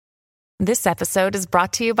This episode is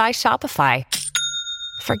brought to you by Shopify.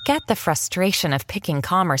 Forget the frustration of picking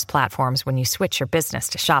commerce platforms when you switch your business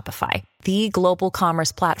to Shopify, the global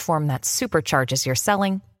commerce platform that supercharges your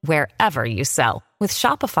selling wherever you sell. With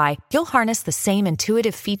Shopify, you'll harness the same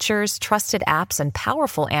intuitive features, trusted apps, and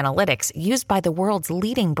powerful analytics used by the world's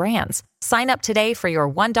leading brands. Sign up today for your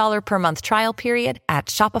 $1 per month trial period at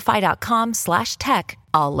shopify.com/tech,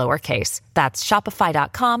 all lowercase. That's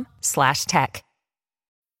shopify.com/tech.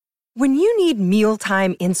 When you need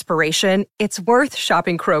mealtime inspiration, it's worth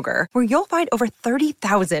shopping Kroger, where you'll find over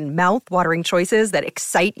 30,000 mouth-watering choices that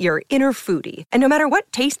excite your inner foodie. And no matter what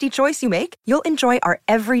tasty choice you make, you'll enjoy our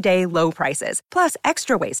everyday low prices, plus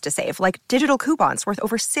extra ways to save, like digital coupons worth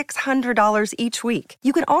over $600 each week.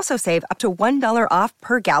 You can also save up to $1 off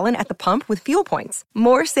per gallon at the pump with fuel points.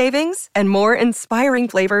 More savings and more inspiring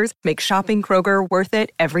flavors make shopping Kroger worth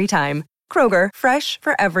it every time. Kroger, fresh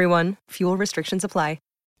for everyone. Fuel restrictions apply.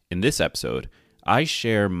 In this episode, I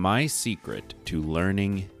share my secret to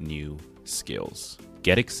learning new skills.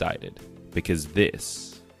 Get excited, because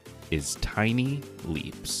this is Tiny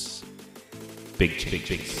Leaps. Big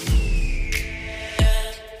changes.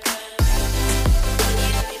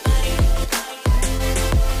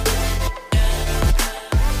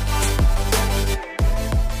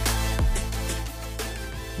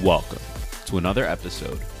 Welcome to another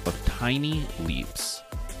episode of Tiny Leaps,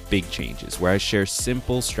 Big Changes, where I share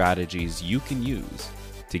simple strategies you can use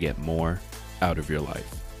to get more out of your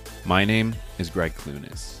life. My name is Greg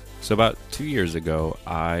Clunis. So about 2 years ago,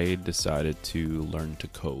 I decided to learn to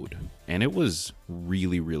code, and it was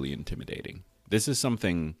really, really intimidating. This is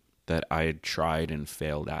something that I had tried and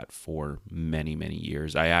failed at for many, many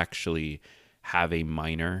years. I actually have a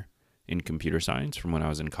minor in computer science from when I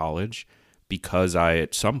was in college because I,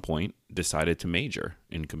 at some point, decided to major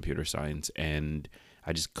in computer science, and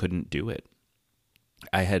I just couldn't do it.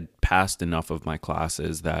 I had passed enough of my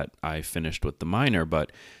classes that I finished with the minor,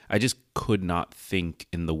 but I just could not think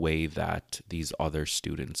in the way that these other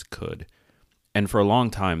students could. And for a long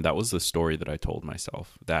time, that was the story that I told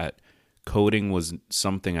myself, that coding was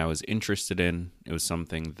something I was interested in. It was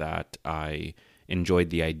something that I enjoyed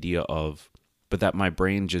the idea of, but that my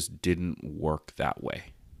brain just didn't work that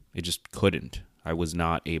way. It just couldn't. I was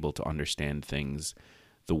not able to understand things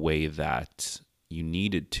the way that you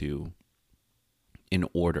needed to in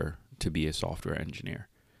order to be a software engineer.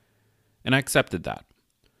 And I accepted that.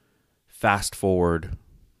 Fast forward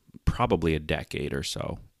probably a decade or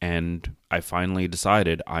so, and I finally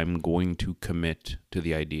decided I'm going to commit to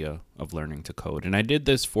the idea of learning to code. And I did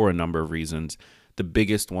this for a number of reasons. The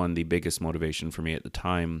biggest motivation for me at the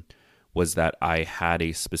time was that I had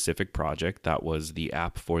a specific project that was the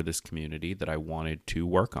app for this community that I wanted to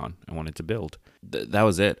work on. I wanted to build. That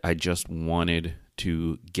was it. I just wanted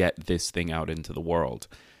to get this thing out into the world.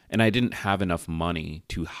 And I didn't have enough money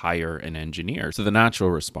to hire an engineer. So the natural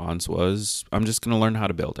response was, I'm just going to learn how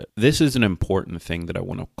to build it. This is an important thing that I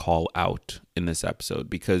want to call out in this episode,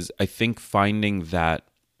 because I think finding that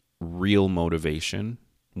real motivation,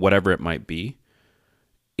 whatever it might be,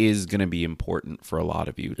 is going to be important for a lot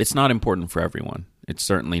of you. It's not important for everyone. It's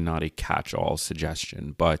certainly not a catch-all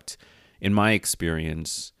suggestion. But in my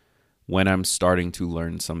experience, when I'm starting to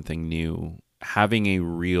learn something new, having a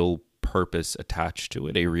real purpose attached to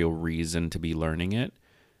it, a real reason to be learning it,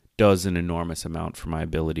 does an enormous amount for my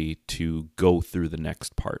ability to go through the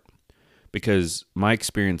next part. Because my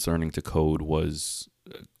experience learning to code was,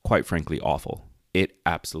 quite frankly, awful. It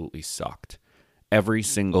absolutely sucked. Every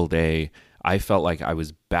single day, I felt like I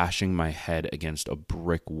was bashing my head against a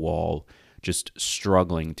brick wall, just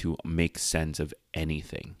struggling to make sense of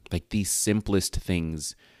anything. Like the simplest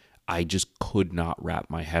things, I just could not wrap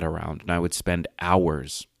my head around. And I would spend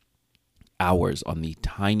hours on the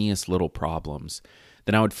tiniest little problems.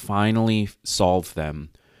 Then I would finally solve them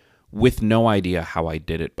with no idea how I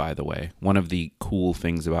did it, by the way. One of the cool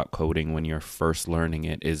things about coding when you're first learning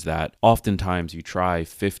it is that oftentimes you try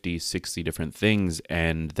 50, 60 different things,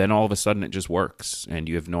 and then all of a sudden it just works, and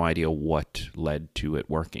you have no idea what led to it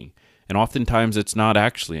working. And oftentimes it's not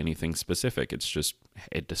actually anything specific. It's just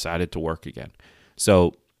it decided to work again.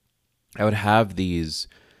 So I would have these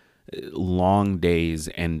long days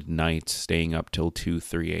and nights staying up till 2,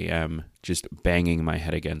 3 a.m., just banging my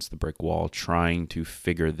head against the brick wall, trying to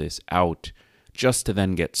figure this out, just to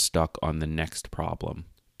then get stuck on the next problem.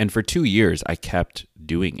 And for 2 years, I kept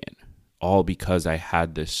doing it, all because I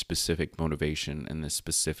had this specific motivation and this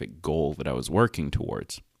specific goal that I was working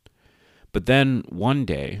towards. But then one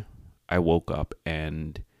day, I woke up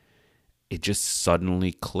and it just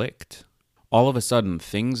suddenly clicked. All of a sudden,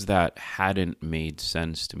 things that hadn't made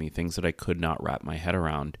sense to me, things that I could not wrap my head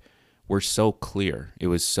around, were so clear. It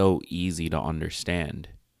was so easy to understand.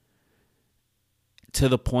 To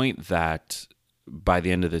the point that by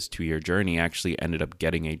the end of this 2-year journey, I actually ended up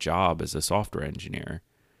getting a job as a software engineer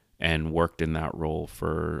and worked in that role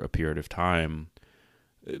for a period of time.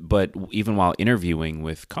 But even while interviewing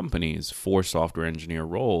with companies for software engineer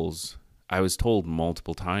roles, I was told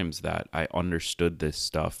multiple times that I understood this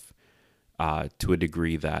stuff to a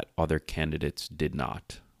degree that other candidates did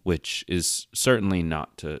not, which is certainly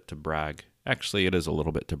not to brag. Actually, it is a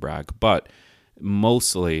little bit to brag, but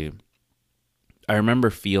mostly I remember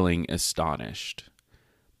feeling astonished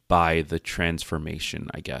by the transformation,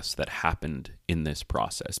 I guess, that happened in this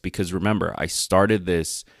process. Because remember, I started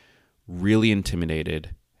this really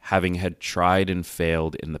intimidated, having had tried and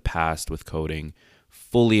failed in the past with coding,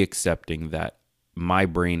 fully accepting that my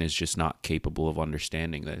brain is just not capable of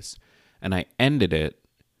understanding this. And I ended it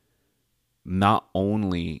not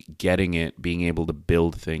only getting it, being able to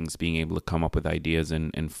build things, being able to come up with ideas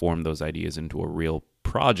and form those ideas into a real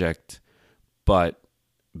project, but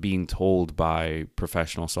being told by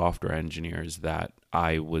professional software engineers that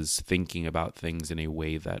I was thinking about things in a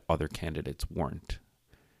way that other candidates weren't.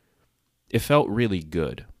 It felt really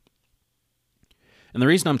good. And the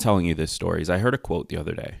reason I'm telling you this story is I heard a quote the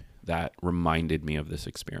other day that reminded me of this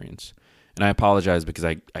experience. And I apologize because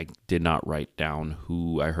I did not write down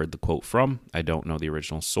who I heard the quote from. I don't know the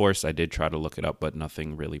original source. I did try to look it up, but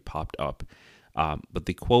nothing really popped up. But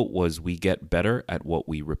the quote was, "We get better at what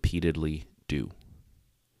we repeatedly do."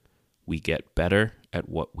 We get better at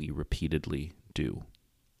what we repeatedly do.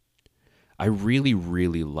 I really,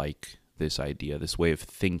 really like this idea, this way of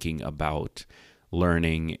thinking about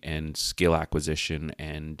learning and skill acquisition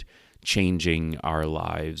and changing our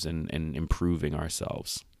lives and improving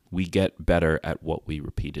ourselves. We get better at what we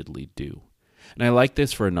repeatedly do. And I like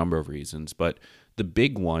this for a number of reasons, but the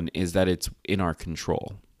big one is that it's in our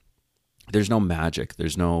control. There's no magic,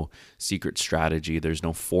 there's no secret strategy, there's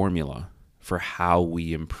no formula for how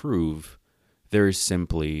we improve. There is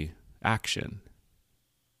simply action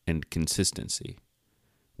and consistency.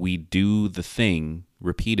 We do the thing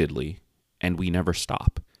repeatedly and we never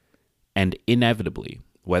stop. And inevitably,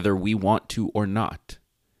 whether we want to or not,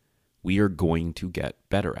 we are going to get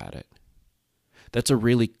better at it. That's a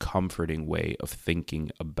really comforting way of thinking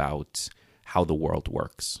about how the world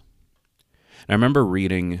works. And I remember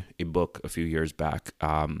reading a book a few years back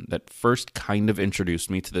that first kind of introduced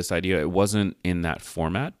me to this idea. It wasn't in that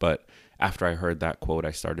format, but after I heard that quote,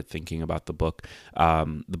 I started thinking about the book.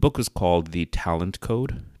 The book was called The Talent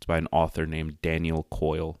Code. It's by an author named Daniel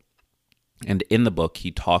Coyle. And in the book,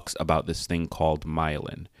 he talks about this thing called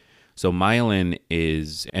myelin. So myelin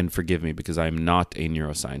is, and forgive me because I'm not a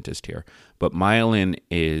neuroscientist here, but myelin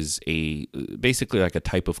is basically like a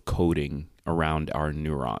type of coding around our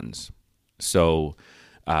neurons. So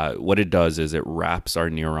what it does is it wraps our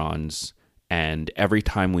neurons, and every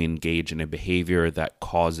time we engage in a behavior that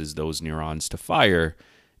causes those neurons to fire,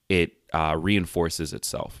 it reinforces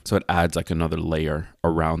itself. So it adds like another layer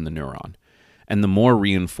around the neuron. And the more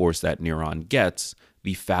reinforced that neuron gets,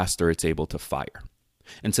 the faster it's able to fire.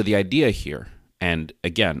 And so the idea here, and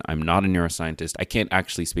again, I'm not a neuroscientist, I can't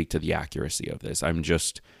actually speak to the accuracy of this. I'm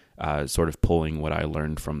just sort of pulling what I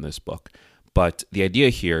learned from this book. But the idea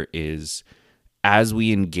here is as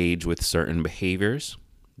we engage with certain behaviors,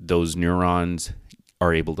 those neurons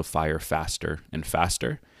are able to fire faster and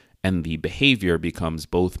faster, and the behavior becomes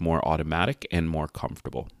both more automatic and more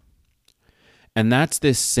comfortable. And that's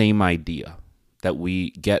this same idea that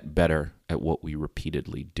we get better at what we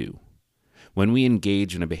repeatedly do. When we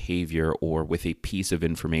engage in a behavior or with a piece of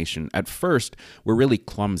information, at first, we're really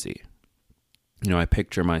clumsy. I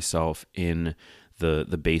picture myself in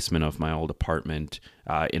the basement of my old apartment,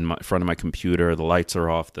 in front of my computer, the lights are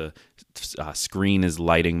off, the screen is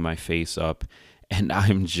lighting my face up, and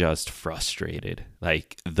I'm just frustrated.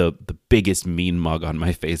 Like the biggest mean mug on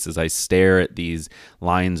my face as I stare at these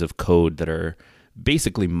lines of code that are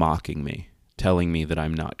basically mocking me, telling me that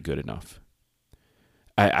I'm not good enough.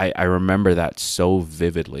 I remember that so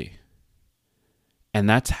vividly. And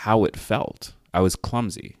that's how it felt. I was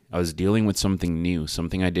clumsy. I was dealing with something new,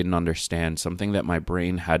 something I didn't understand, something that my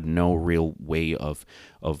brain had no real way of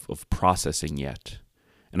processing yet.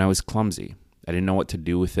 And I was clumsy. I didn't know what to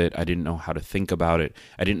do with it. I didn't know how to think about it.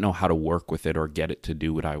 I didn't know how to work with it or get it to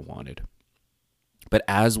do what I wanted. But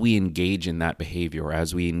as we engage in that behavior, or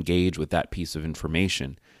as we engage with that piece of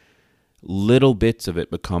information, little bits of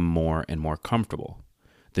it become more and more comfortable.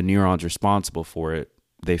 The neurons responsible for it,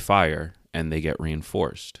 they fire and they get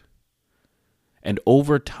reinforced. And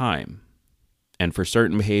over time, And for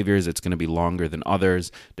certain behaviors, it's going to be longer than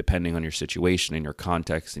others, depending on your situation and your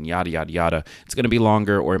context and yada, yada, yada. It's going to be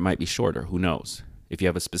longer or it might be shorter. Who knows? If you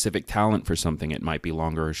have a specific talent for something, it might be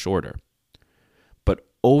longer or shorter. But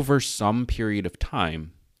over some period of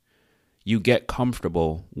time, you get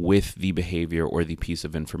comfortable with the behavior or the piece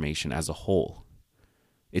of information as a whole.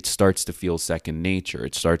 It starts to feel second nature.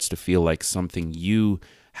 It starts to feel like something you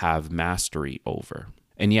have mastery over.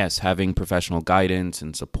 And yes, having professional guidance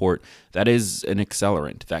and support, that is an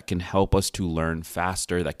accelerant that can help us to learn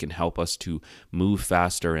faster, that can help us to move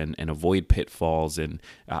faster and avoid pitfalls and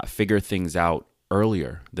figure things out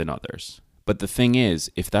earlier than others. But the thing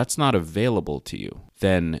is, if that's not available to you,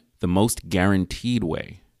 then the most guaranteed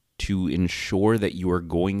way to ensure that you are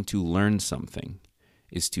going to learn something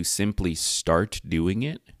is to simply start doing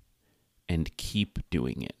it and keep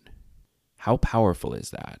doing it. How powerful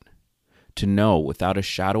is that? To know without a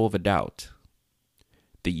shadow of a doubt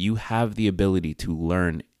that you have the ability to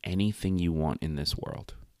learn anything you want in this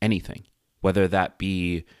world. Anything. Whether that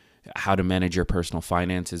be how to manage your personal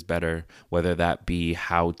finances better, whether that be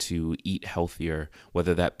how to eat healthier,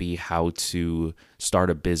 whether that be how to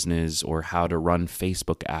start a business or how to run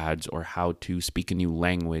Facebook ads or how to speak a new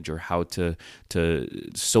language or how to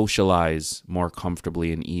socialize more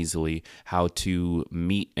comfortably and easily, how to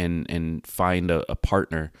meet and find a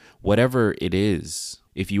partner, whatever it is.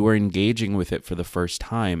 If you are engaging with it for the first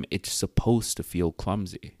time, it's supposed to feel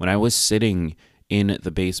clumsy. When I was sitting in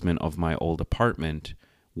the basement of my old apartment,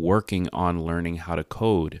 working on learning how to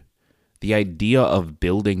code, the idea of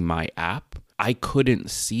building my app, I could not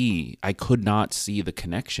see the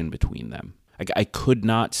connection between them. I could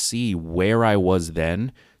not see where I was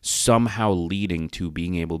then somehow leading to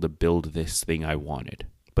being able to build this thing I wanted.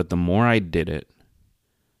 But the more I did it,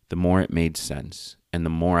 the more it made sense, and the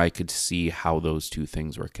more I could see how those two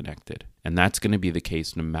things were connected. And that's going to be the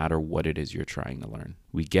case no matter what it is you're trying to learn.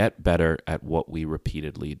 We get better at what we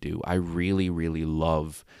repeatedly do. I really, really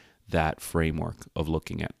love that framework of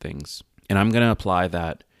looking at things. And I'm going to apply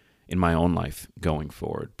that in my own life going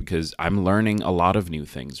forward because I'm learning a lot of new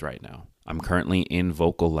things right now. I'm currently in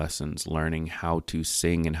vocal lessons, learning how to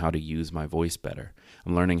sing and how to use my voice better.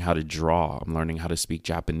 I'm learning how to draw. I'm learning how to speak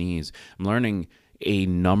Japanese. I'm learning a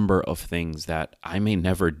number of things that I may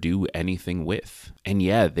never do anything with. And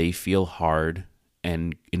yeah, they feel hard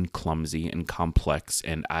and clumsy and complex,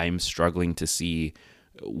 and I'm struggling to see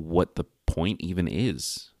what the point even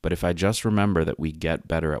is. But if I just remember that we get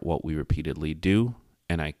better at what we repeatedly do,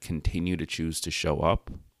 and I continue to choose to show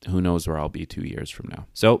up, who knows where I'll be 2 years from now.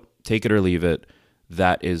 So take it or leave it.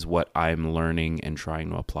 That is what I'm learning and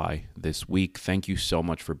trying to apply this week. Thank you so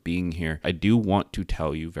much for being here. I do want to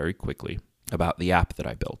tell you very quickly about the app that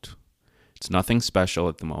I built. It's nothing special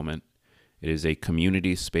at the moment. It is a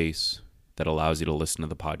community space that allows you to listen to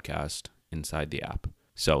the podcast inside the app.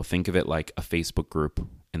 So think of it like a Facebook group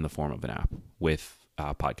in the form of an app with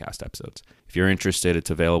podcast episodes. If you're interested, it's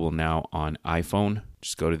available now on iPhone.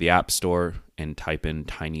 Just go to the App Store and type in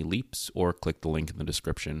Tiny Leaps or click the link in the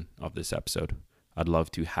description of this episode. I'd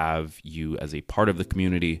love to have you as a part of the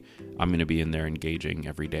community. I'm going to be in there engaging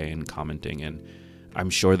every day and commenting, and I'm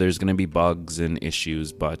sure there's going to be bugs and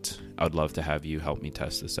issues, but I'd love to have you help me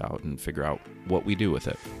test this out and figure out what we do with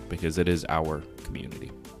it, because it is our community.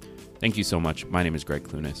 Thank you so much. My name is Greg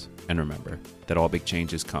Clunis, and remember that all big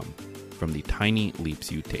changes come from the tiny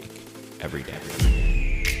leaps you take every day.